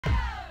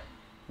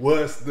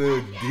What's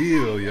the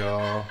deal,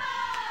 y'all?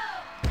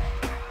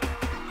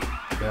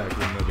 Back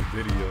with another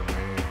video,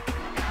 man.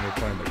 We're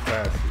playing the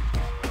classic.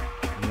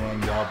 The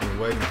one y'all been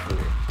waiting for.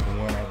 The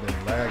one I've been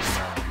lagging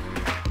on,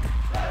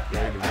 man.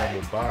 Ready to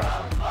rumble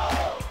boxing.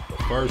 The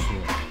first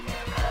one.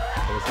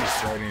 So let's get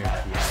straight into it,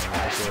 man.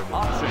 See what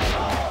I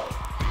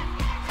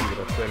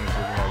said into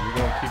it. We're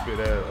gonna keep it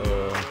at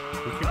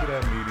we'll keep it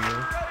at medium.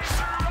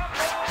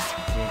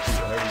 We're gonna keep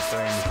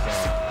everything the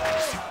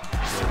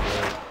same.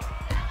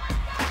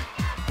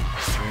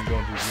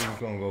 We're just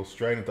gonna go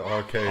straight into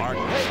arcade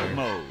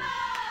mode.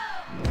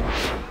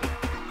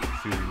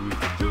 See what we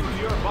can do.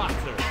 Your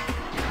boxer. The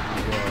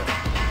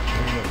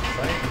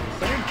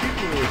same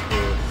people as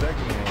the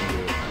second one.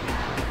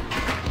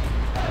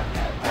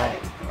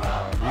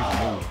 He's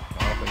new. I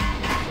don't think he's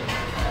in the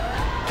second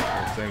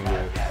one. Same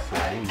with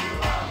Saluya,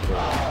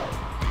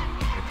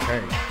 and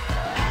Tank.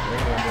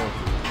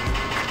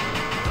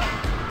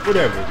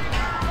 Whatever.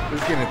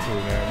 Let's get into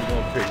it, man. We're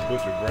gonna pick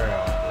Butcher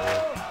Brown, bro.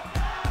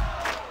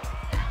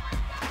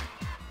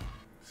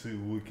 See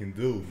what we can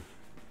do.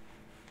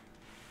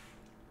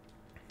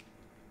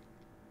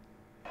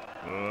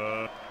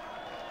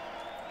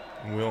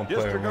 We don't play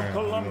District around. of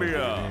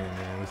Columbia.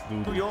 Let's do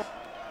this. York.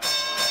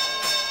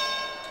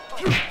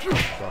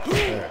 Stop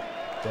that.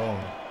 Throwing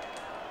it.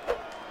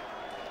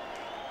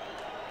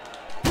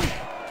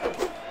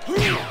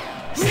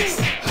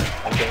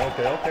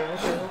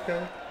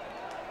 Okay.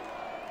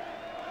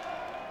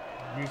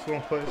 We just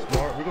gonna play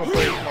smart. We're gonna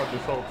play smart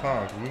this whole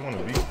time because we want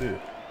to beat this.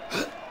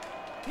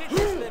 Yeah.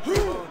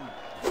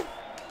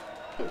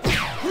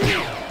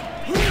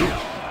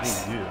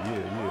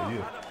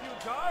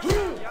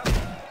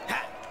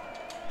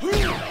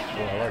 Oh,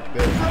 I like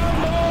that.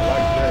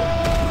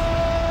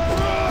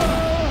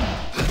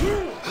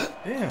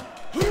 Damn.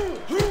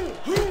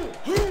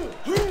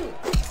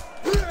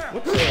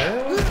 What the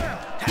hell?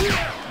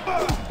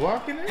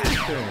 Blocking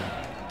everything.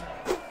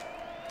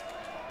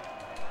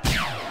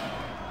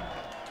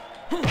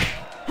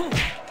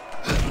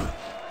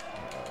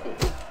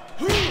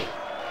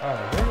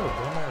 Alright, there go,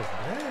 dumbass.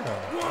 Damn.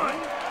 1,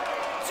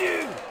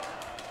 2,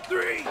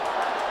 3,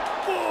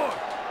 4.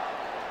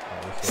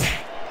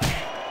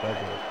 Back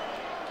up.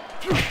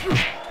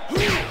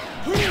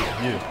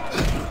 Yeah.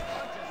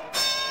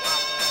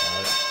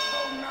 Alright.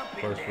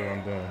 First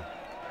round done.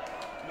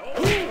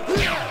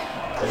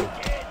 Hey.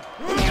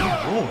 What are you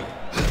doing?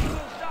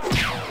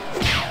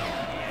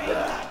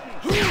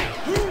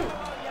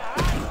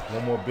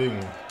 One more big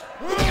one.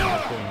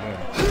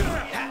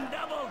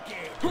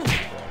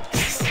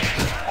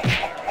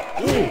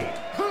 Ooh!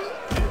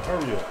 Yeah,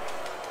 hurry up.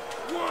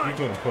 You're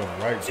gonna put him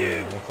right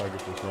there once I get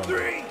this round.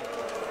 3,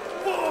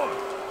 4,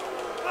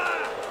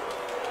 5,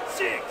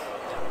 6.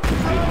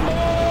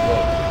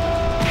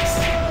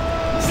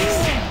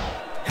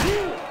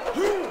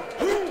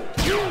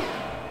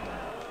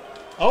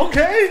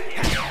 Okay.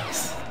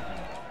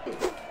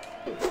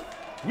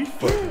 We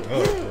fucking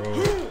up, bro.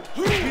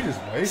 We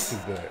just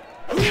wasted that.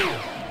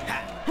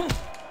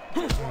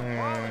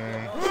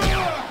 Man.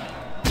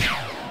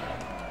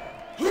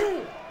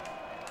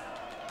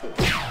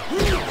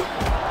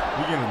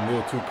 We getting a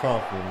little too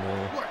confident,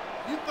 man. What?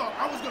 You thought I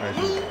was gonna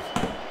lose?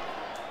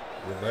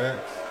 Relax.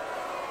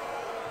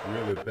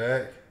 Reel it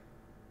back.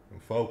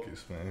 And focus,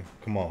 man.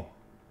 Come on.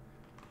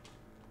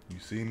 You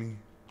see me?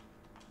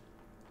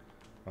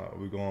 Alright,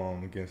 we're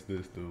going against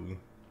this dude.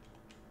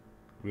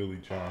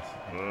 Willie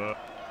Johnson.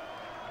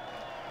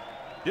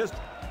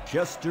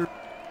 Chester.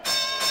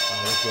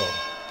 Alright, let's go.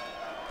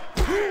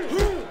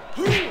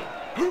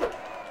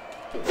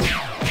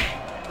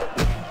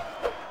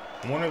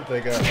 I wonder if they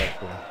got like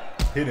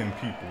hidden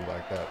people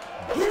like that.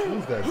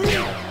 Who's that guy?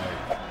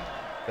 Like,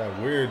 that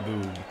weird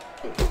dude.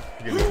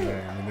 Forget his name.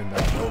 And then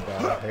that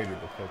robot. I hated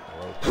the fucking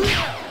robot.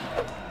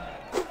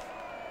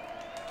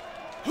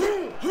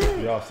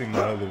 Y'all seen my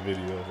other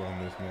videos on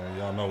this, man.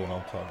 Y'all know what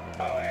I'm talking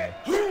about, man.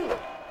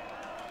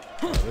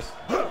 Right, let's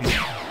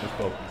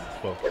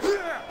focus.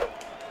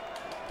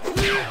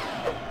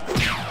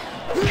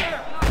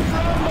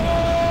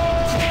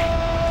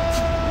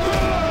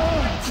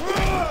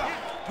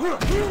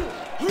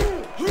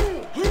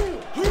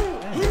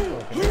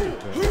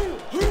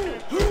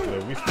 Yeah,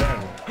 we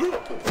spamming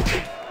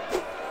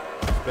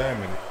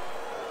it.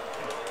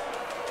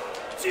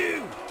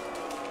 2,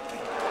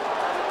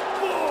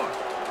 4,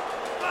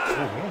 5.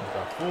 Ooh, we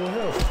got full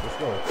health. Let's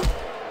go.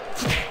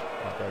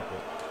 I'll back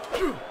up.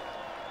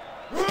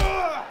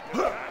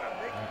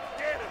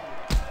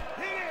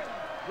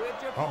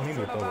 I don't need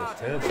to throw his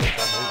head, but I'm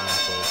moving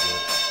myself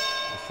good.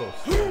 It's so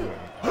slow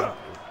and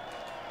awkward.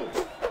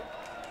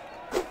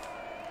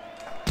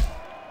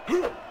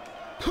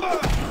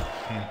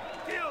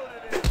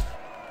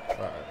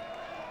 Alright.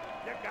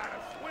 You gotta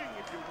swing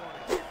if you want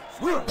it.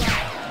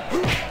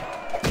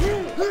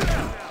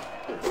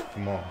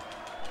 Come on.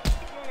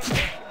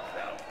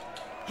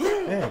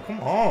 Damn, come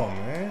on,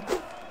 man.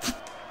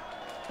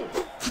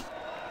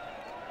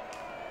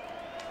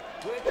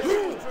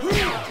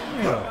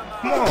 Damn,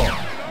 come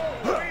on.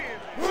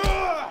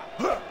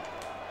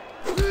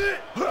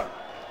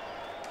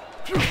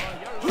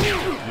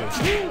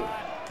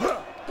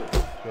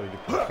 Gotta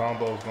get the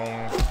combos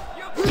going.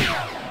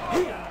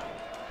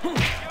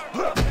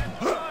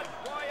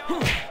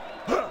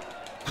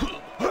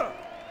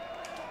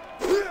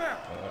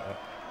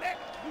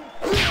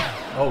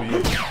 Oh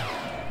yeah.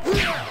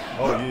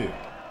 Oh yeah.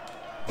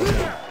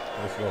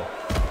 Let's go.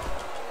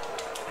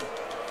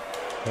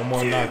 One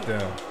more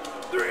knockdown.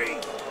 3,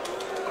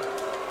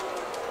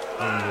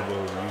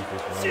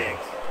 6.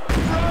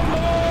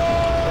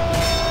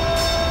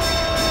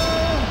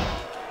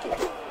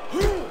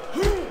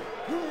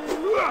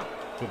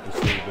 Put the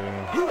stick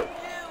down.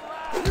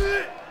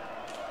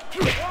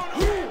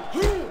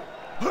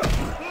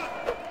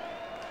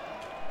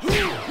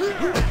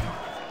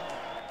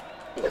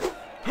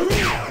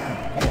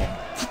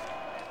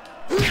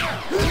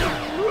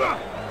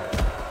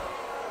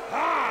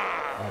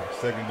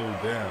 Second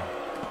dude down.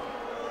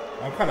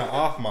 I'm kind of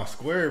off my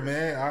square,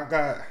 man.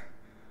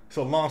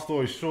 So long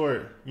story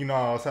short, you know,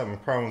 I was having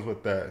problems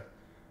with that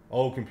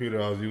old computer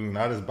I was using.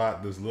 I just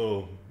bought this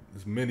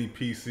mini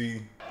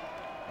PC.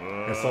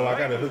 And so I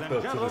got it hooked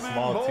up to the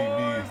small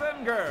TV.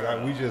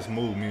 Like, we just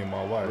moved, me and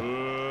my wife.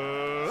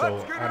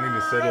 So I need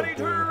to set up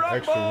the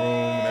extra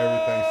room and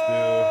everything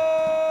still.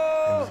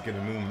 And just get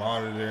a new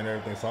monitor and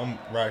everything. So I'm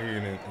right here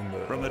in the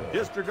From the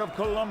District of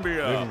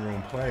Columbia. living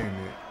room playing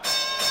it.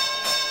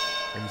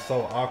 And it's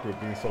so awkward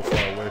being so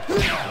far away from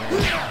the screen.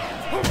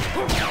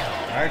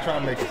 I ain't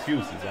trying to make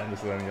excuses. I'm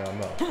just letting y'all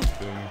know. You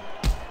feel me?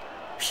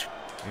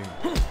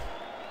 Anyway.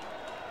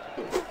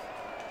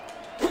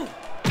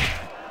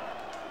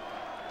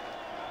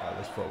 Alright,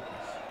 let's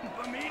focus.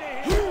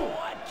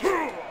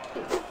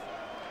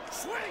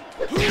 Swing.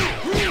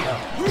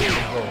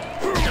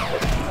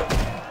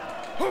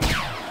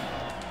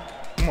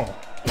 Come on.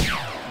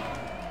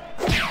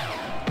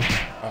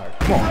 Alright,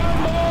 come on.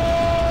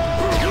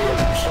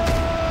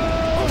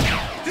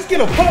 Just get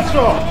a punch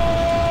off.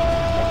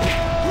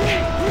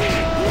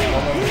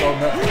 Don't let him throw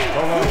nothing.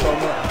 Don't let him throw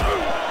nothing.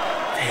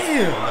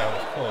 Damn, that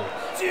was close.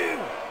 2,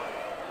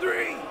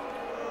 3.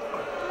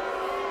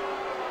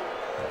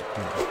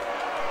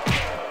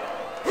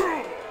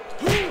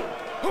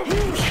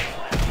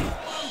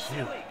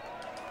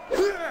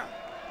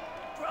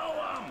 Throw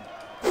him.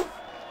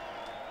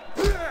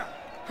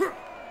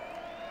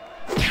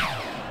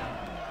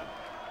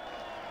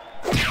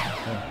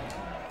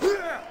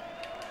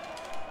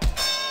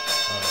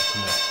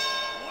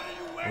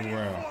 Move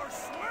around.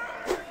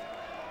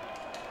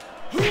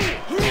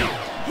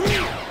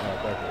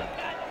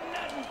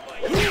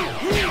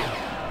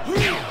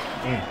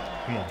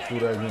 Come on, do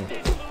that again.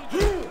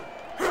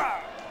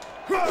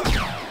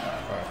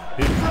 Alright,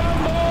 hit it.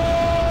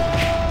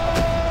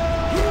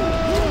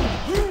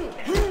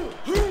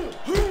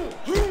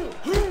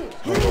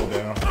 It's gonna go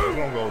down. It's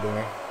gonna go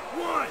down.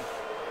 1,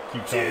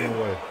 Keep chopping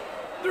away.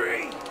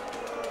 3,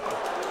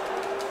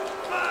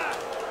 5,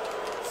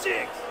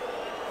 6.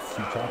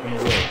 Keep chopping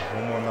away.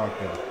 One more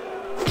knockdown.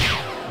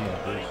 Come on,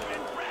 bitch.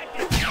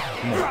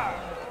 Come on.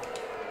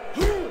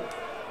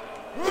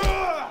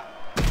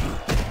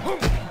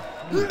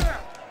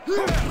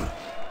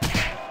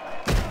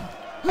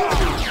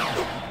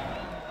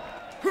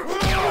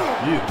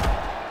 Yeah.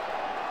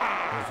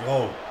 Let's go.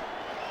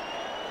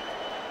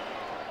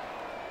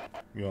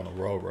 We on a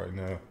roll right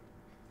now.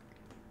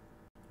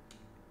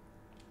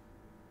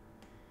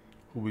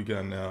 Who we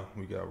got now?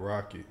 We got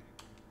Rocket.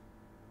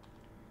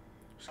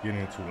 Let's get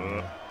into it,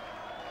 man.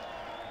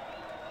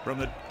 From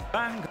the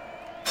bank.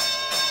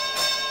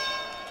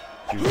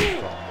 See what he's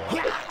talking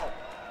about.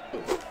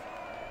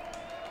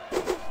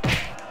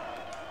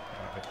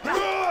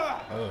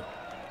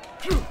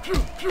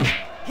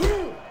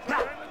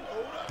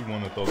 You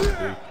want to throw the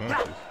big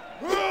punches.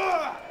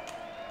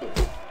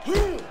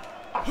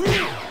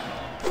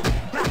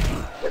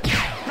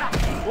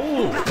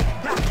 Ooh!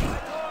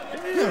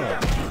 Damn!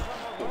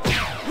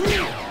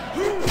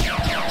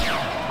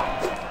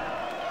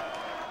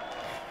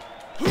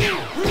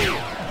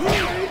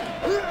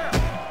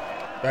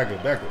 Back up,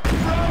 back up.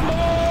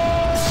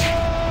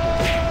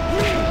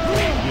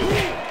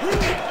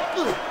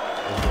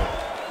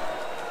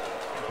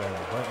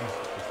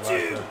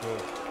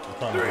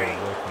 Trying to go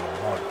away from the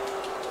water.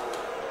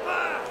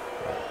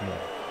 Right, come on.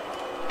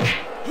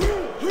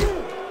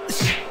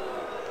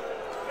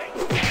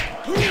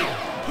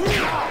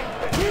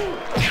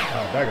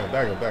 Right, back up,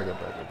 back up, back up,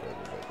 back up, back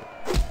up, back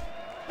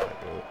up. Back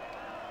up.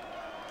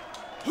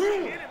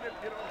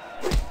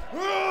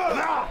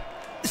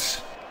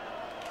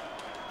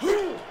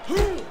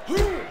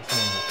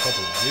 Some a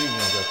couple of big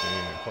ones at the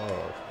end of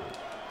cars, but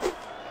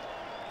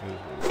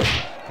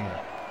come on.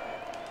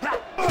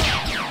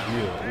 Yeah,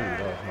 ooh,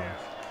 that was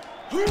nice.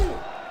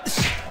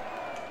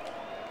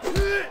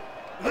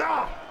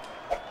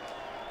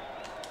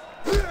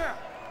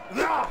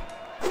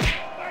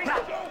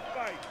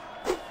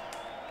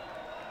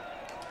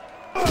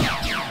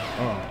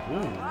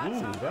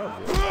 Ooh, that was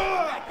good.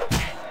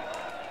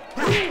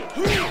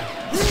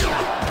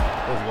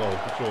 Let's go.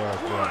 Get your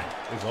ass down.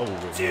 It's over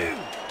with. 2,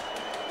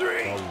 3,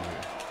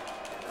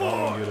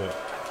 4, get up.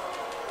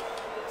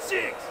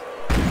 6.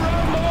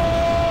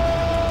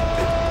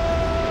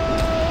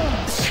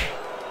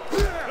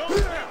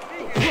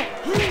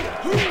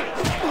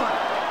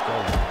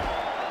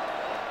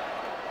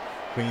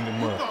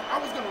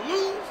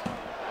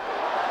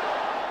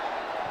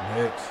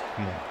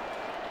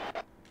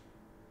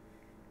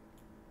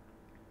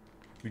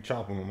 We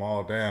chopping them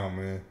all down,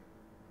 man.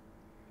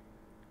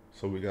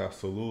 So we got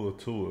Salua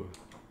Tua.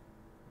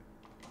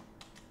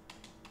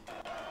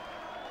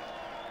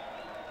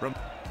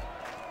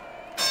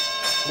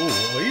 Ooh,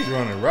 well, he's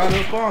running right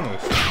up on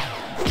us.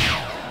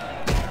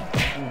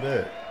 Don't do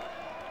that.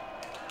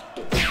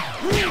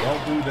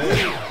 Don't do that.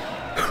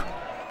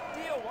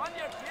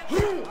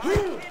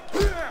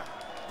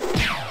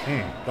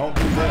 Don't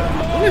do that.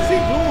 What is he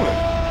doing?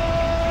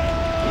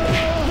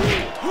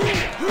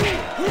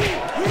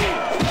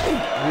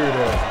 Weird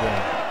ass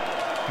thing.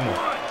 Come on.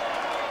 1,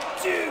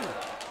 2,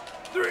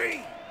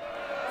 3,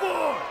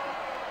 4,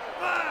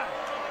 5.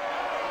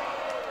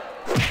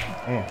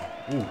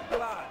 Ooh.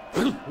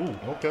 Ooh,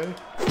 okay.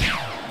 This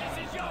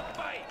is your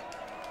fight.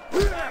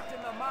 Back in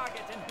the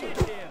market and hit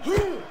him.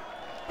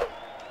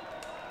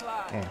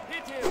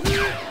 Hit him.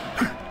 Yeah.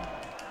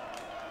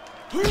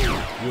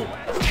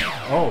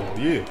 Oh,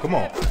 yeah, come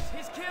on.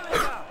 He's killing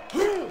her.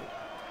 Ooh,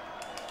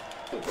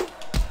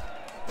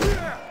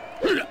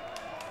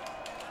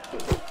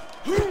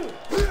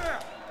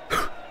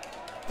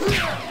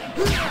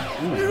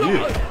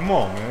 yeah, come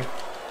on, man.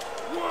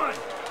 1,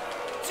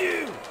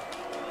 2,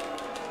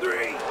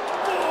 3,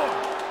 4,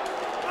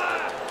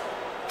 5,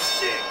 6.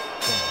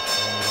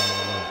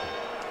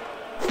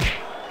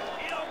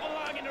 You don't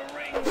belong in the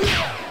ring. You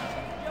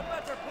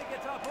better pick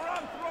it up or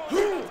I'm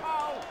throwing in the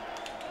towel.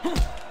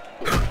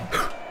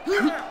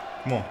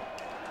 Come on.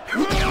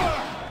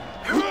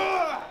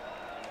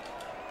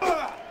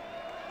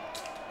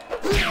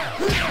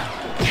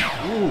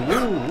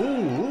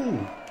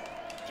 Ooh.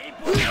 Keep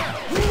pushing.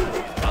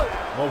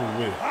 Over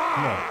with.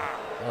 Come on.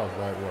 That was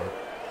right work.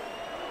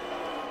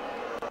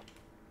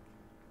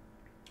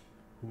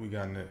 Who we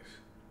got next?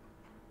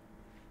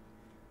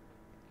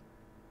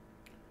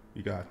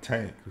 We got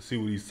Tank. Let's see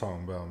what he's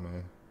talking about,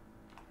 man.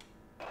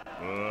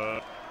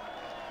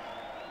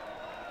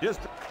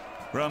 Just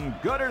from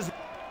gutters.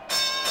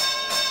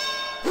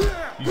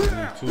 You do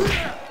too.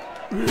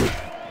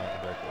 Alright,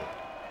 back up.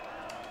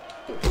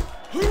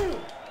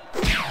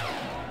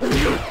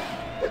 Yup.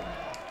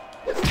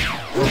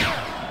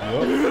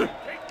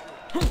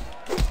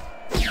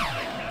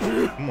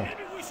 Come on.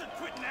 Maybe we should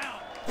quit now.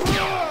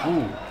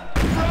 Ooh.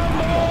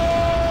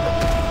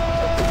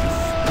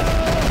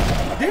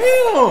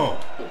 Damn!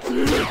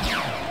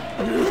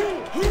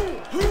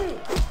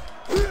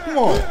 Come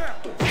on.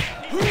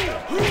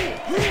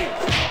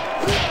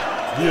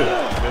 Yeah,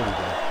 there we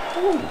go.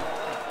 Ooh.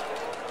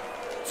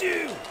 2,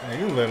 Man,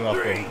 you letting off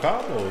those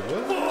combos,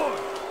 what? 4.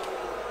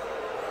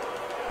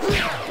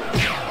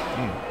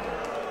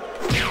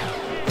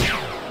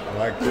 I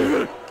like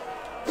that.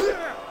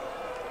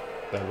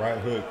 That right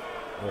hook.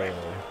 Hook.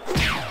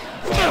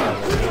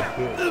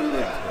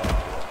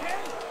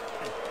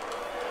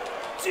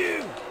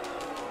 2,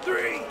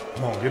 3,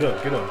 Come on, get up.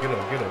 6.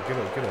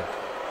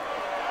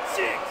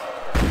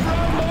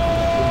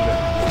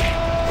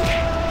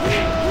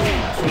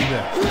 Swing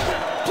that.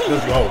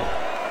 Let's go.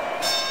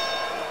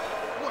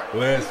 What?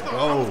 Let's You thought I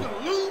go. was gonna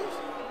lose?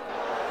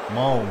 Come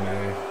on,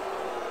 man.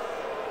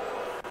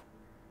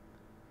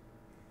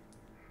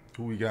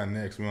 Who we got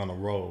next? We on a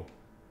roll.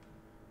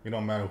 It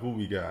don't matter who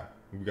we got.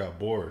 We got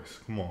Boris.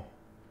 Come on.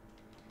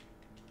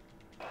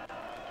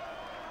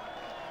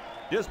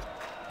 Just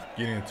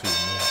Get into it,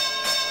 man.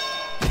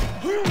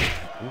 Ooh,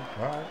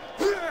 all right.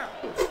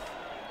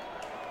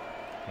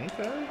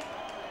 Okay.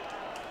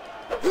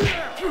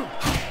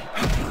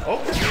 Okay. All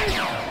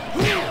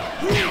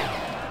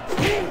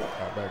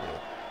right, back up.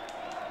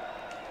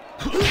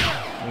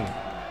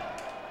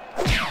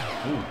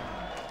 Ooh.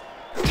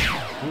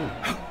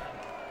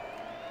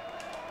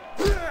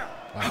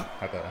 Ah,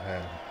 I thought I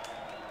had him.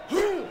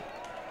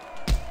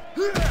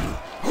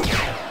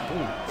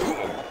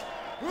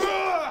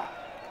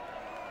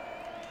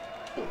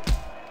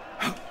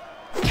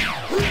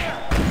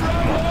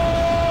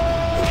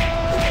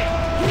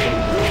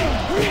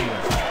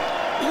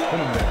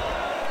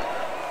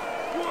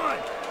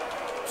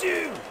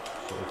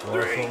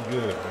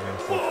 Good, man.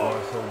 So far,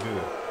 so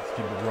good. Let's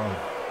keep it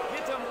running.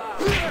 Hit him, lad.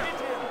 Hit him.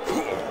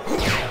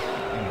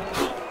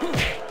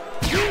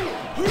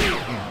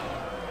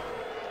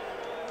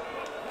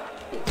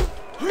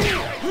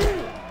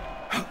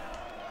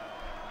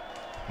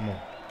 Come on.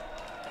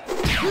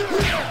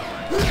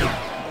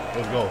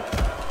 Let's go.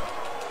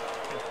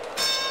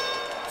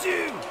 2,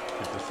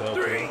 Get yourself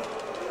 3, in.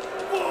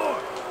 4,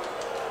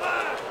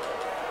 5,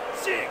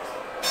 6.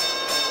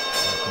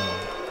 Come on.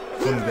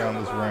 Put him down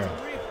this round.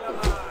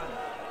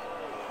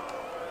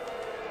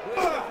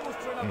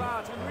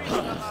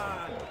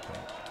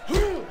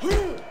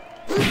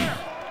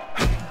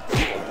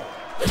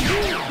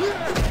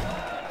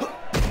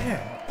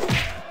 Damn.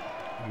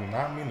 I do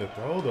not mean to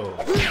throw those.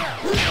 I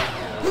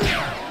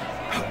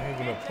ain't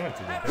even a punch.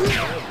 It's a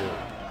damn elbow.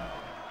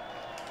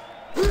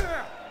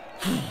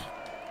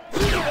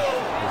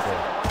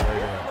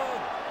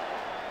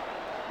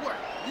 What?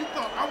 You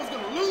thought I was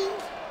gonna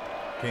lose?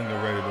 King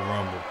are ready to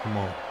rumble. Come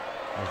on.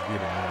 Let's get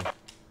it, man.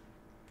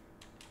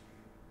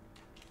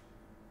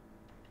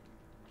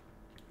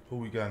 Who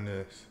we got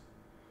next?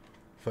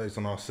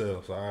 Facing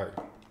ourselves, all right.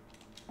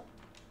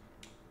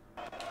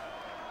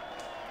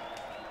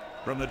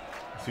 From the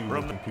See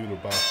what the computer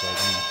box like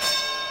me.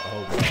 I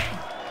hope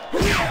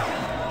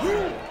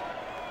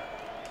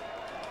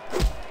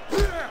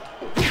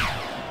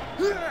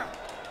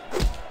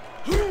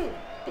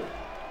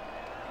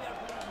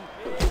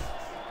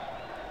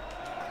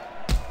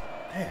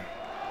Damn.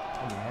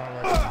 I do not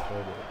like this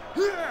photo.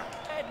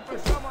 Heading for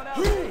someone else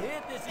to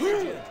hit this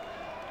idiot.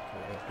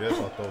 I guess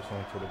I'll throw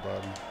something to the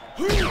body.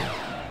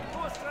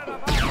 Mostra na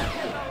base,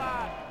 get the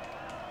lad.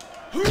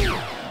 Who the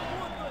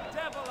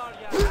devil are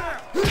you?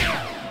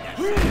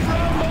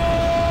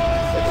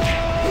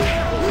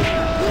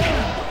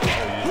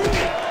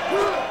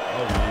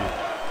 Oh yeah.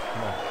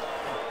 Come on.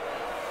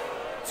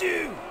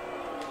 2,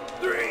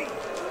 3.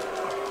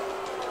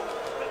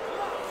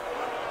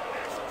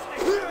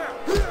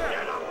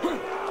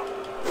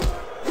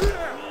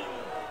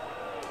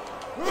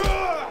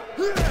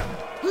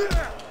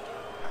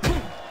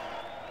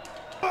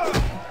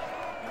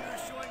 You're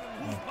showing him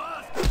who's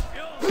boss.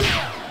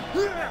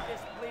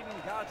 This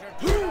bleeding dodger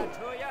do that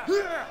to ya.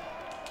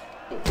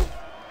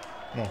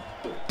 Come on.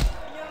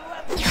 You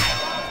let me go.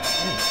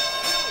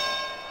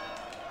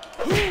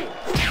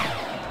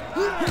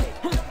 Hey,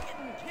 you're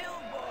getting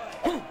killed, boy.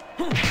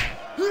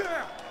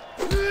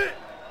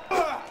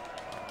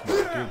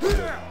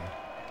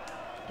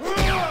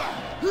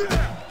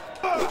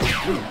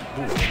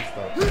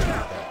 Stop.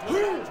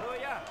 To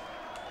ya.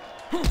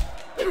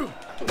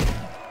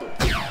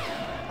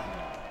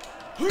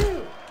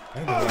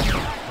 Ain't no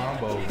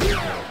combo with that,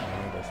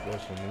 man. That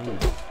special move.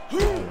 I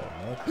don't know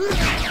nothing.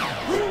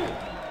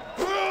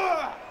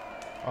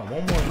 Oh,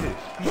 one more hit.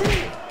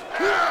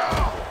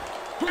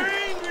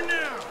 Angry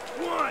now.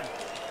 1,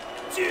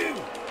 2,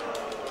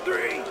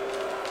 3,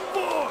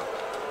 4,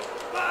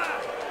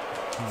 5,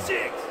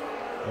 6.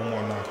 One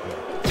more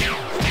knockdown.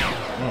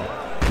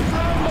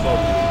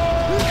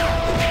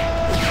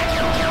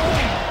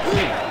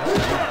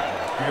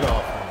 Get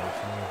off on this,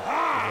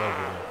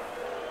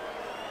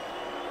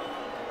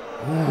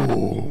 man.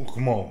 Ooh,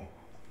 come on.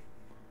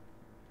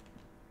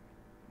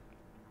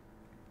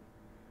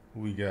 Who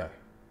we got?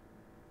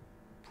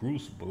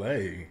 Bruce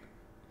Blade.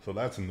 So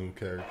that's a new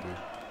character.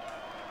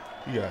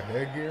 You got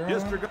headgear on?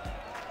 District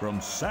from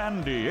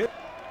San Diego.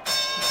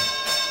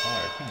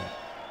 Alright, come on.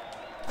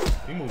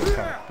 He moving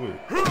kind of quick.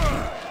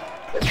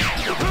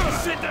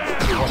 Sit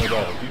down. He's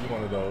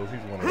one of those.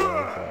 He's one of those.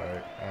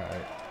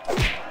 Alright.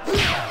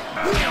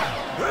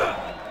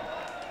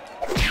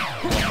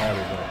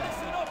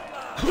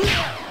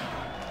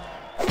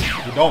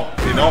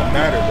 Don't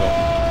matter though.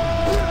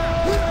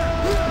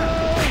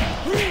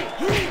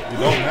 It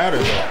don't matter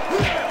though.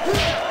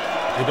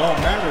 It don't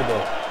matter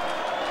though.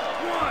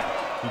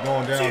 He's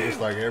going down just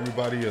like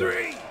everybody else.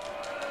 3,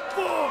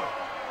 4.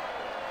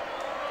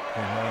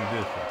 Ain't nothing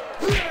different.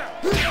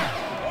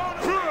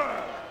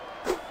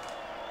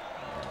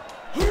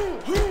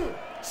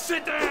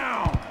 Sit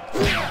down.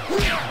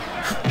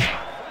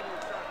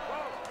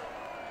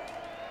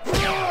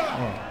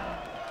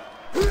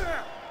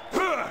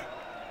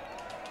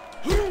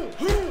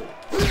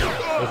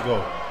 Let's go.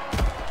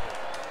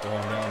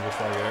 Going down just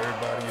like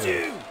everybody else. 2,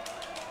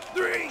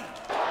 3,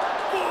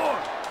 4,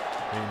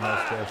 Ain't no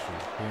special.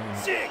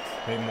 6.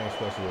 Ain't more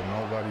special than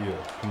nobody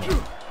else. Come on.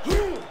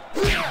 Ooh,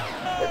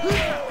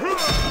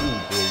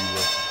 boy, you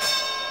lucky.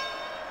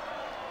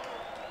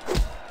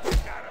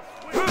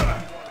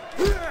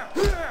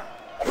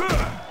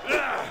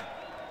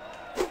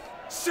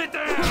 Sit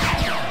down.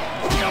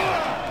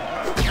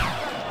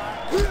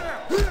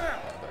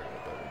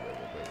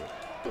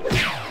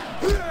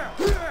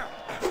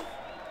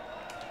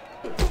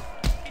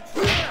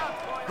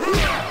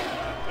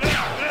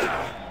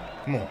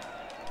 Come on.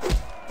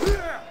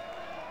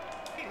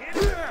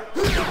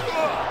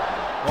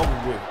 Over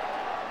with.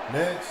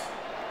 Next.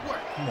 What?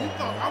 Come You on,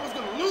 thought man. I was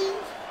gonna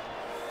lose?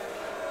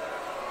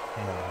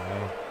 Come on,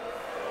 man.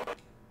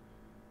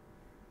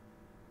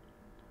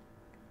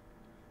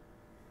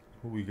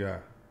 Who we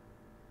got?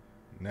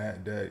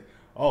 Nat Day.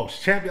 Oh, it's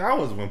champion. I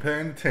wasn't even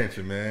paying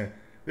attention, man.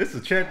 This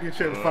is a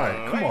championship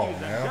fight. Come on,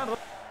 man.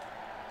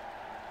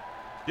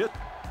 Just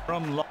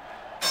from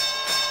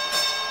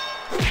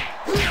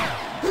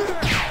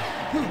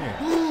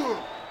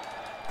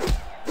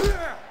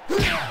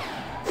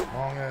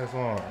Long ass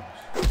arms.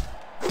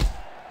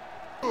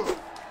 Look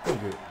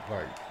at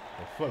like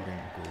a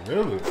fucking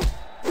gorilla.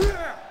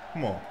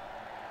 Come on.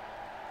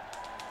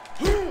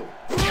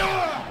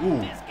 Ooh.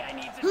 This guy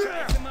needs to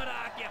try some other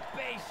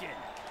occupation.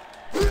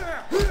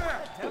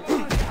 Devil on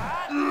your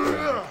hat? Be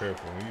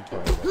careful when you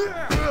talk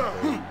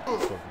about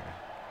fucking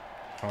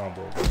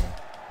combo, man.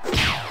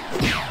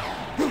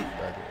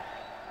 Back up.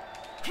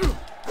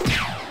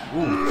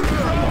 Ooh.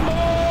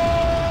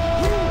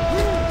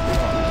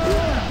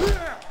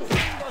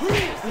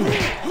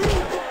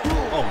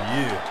 Oh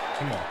yeah.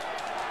 Come on.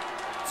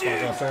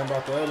 Like I was saying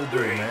about the other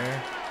dude,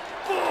 man.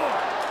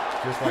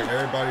 Just like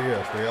everybody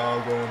else, they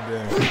all going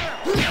down.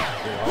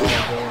 They all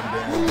going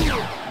down.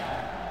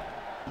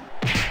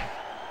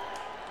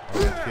 I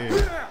don't care.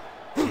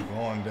 They're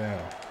going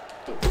down.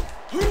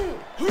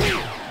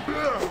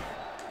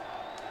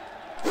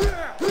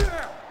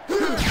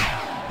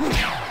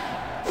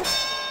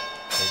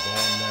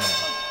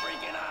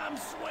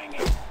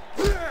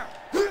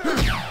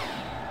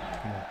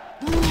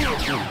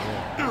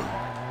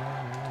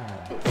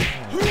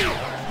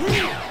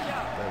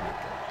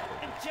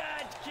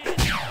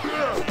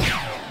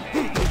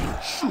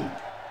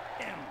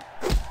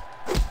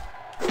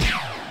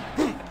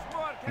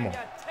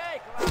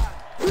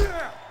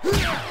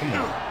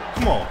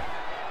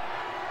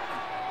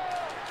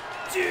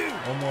 2,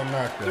 One more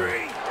knockdown.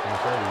 3,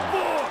 That's over.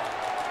 4.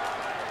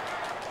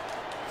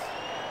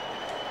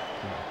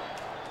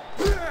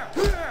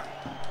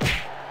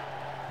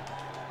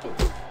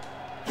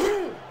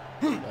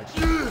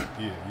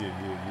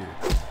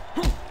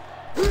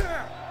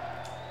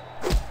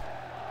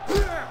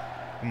 Yeah.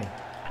 Come on.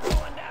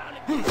 Going down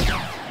and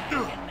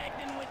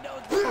connecting with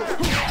those.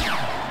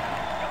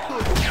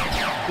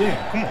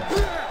 Damn, come on.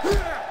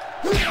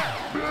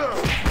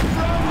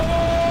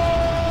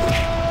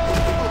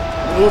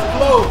 It was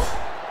close.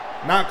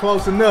 Not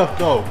close enough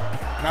though.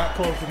 Not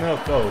close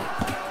enough though.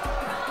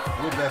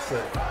 What that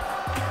say?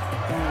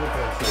 What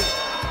that say?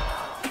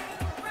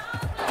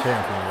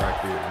 Champion right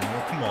there,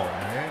 man. Come on,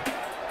 man.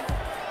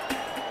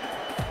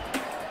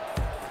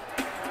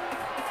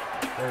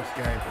 First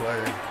game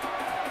play.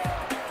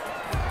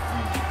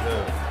 Easy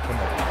dub. Come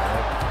on,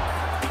 man.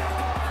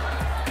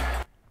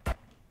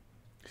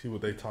 See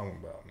what they talking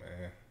about,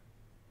 man.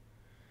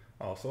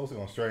 Oh, so it's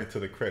going straight into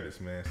the credits,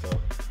 man. So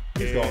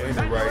it's going to end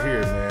it right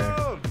here,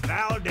 man.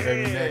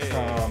 Maybe next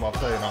time I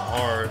play it on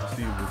hard,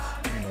 see if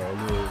it's, you know, a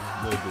little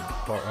bit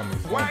hard. I mean,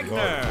 it's going to be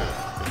hard.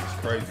 But it's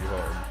crazy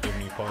hard. Give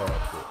me pause.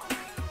 But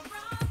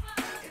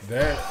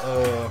that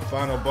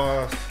final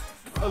boss,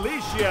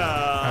 Alicia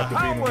after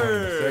being the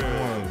Howard. second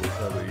one was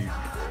hella easy,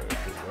 bro.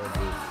 'Cause that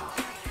dude was,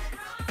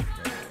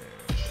 man,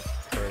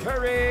 crazy.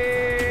 Terry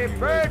Anyways,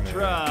 man,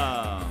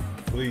 Bertram.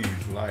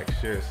 please like,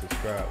 share,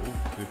 subscribe.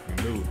 Oops, if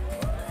you're new.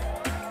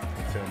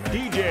 Until next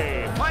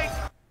DJ time. Mike.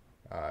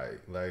 All right,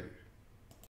 later.